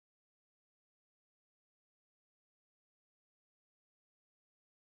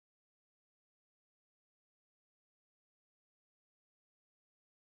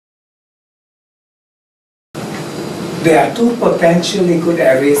There are two potentially good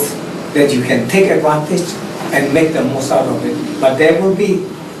areas that you can take advantage and make the most out of it. But there will be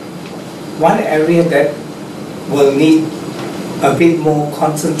one area that will need a bit more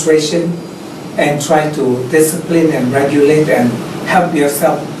concentration and try to discipline and regulate and help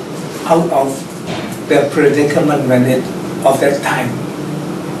yourself out of the predicament of that time.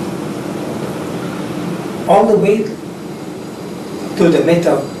 All the way to the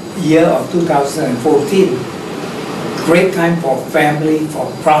mid-year of 2014, great time for family,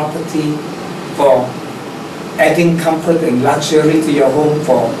 for property, for adding comfort and luxury to your home,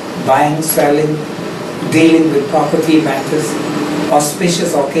 for buying, selling, dealing with property matters,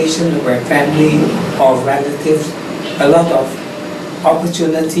 auspicious occasion where family or relatives, a lot of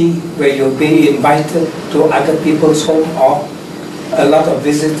opportunity where you'll be invited to other people's home or a lot of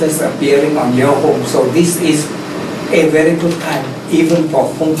visitors appearing on your home. So this is a very good time even for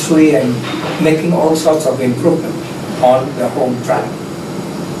feng shui and making all sorts of improvement on the home front.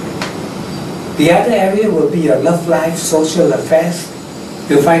 The other area will be your love life, social affairs.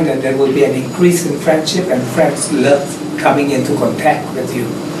 You'll find that there will be an increase in friendship and friends' love coming into contact with you.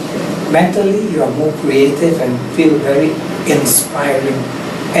 Mentally, you are more creative and feel very inspiring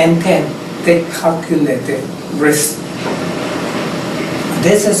and can take calculated risks.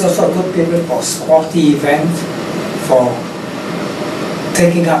 This is also a good period for sporty events, for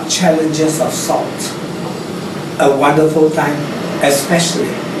taking up challenges of sorts. A wonderful time, especially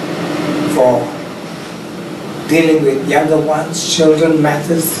for dealing with younger ones, children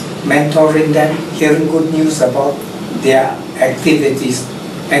matters, mentoring them, hearing good news about their activities,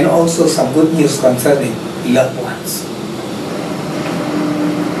 and also some good news concerning loved ones.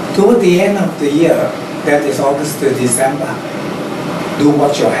 Toward the end of the year, that is August to December, do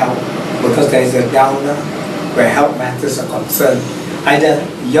watch your health, because there is a downer where health matters are concerned. Either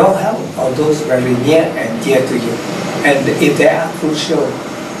your health or those very near and dear to you. And if there are crucial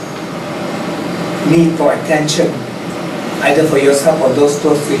need for attention, either for yourself or those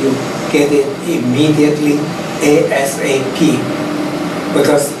close to you, get it immediately, ASAP,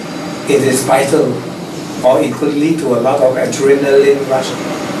 because it is vital, or it could lead to a lot of adrenaline rush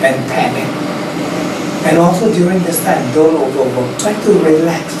and panic. And also during this time, don't overwork. Try to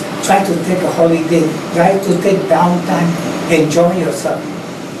relax. Try to take a holiday. Try to take downtime. Enjoy yourself.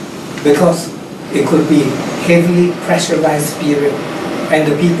 Because it could be heavily pressurized period.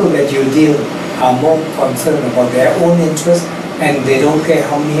 And the people that you deal are more concerned about their own interests, and they don't care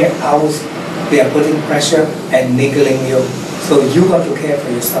how many hours they are putting pressure and niggling you. So you got to care for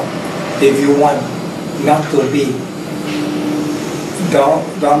yourself. If you want not to be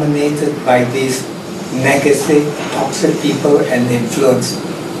dominated by these negative, toxic people and influence,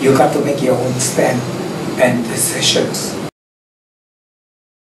 you got to make your own stand and decisions.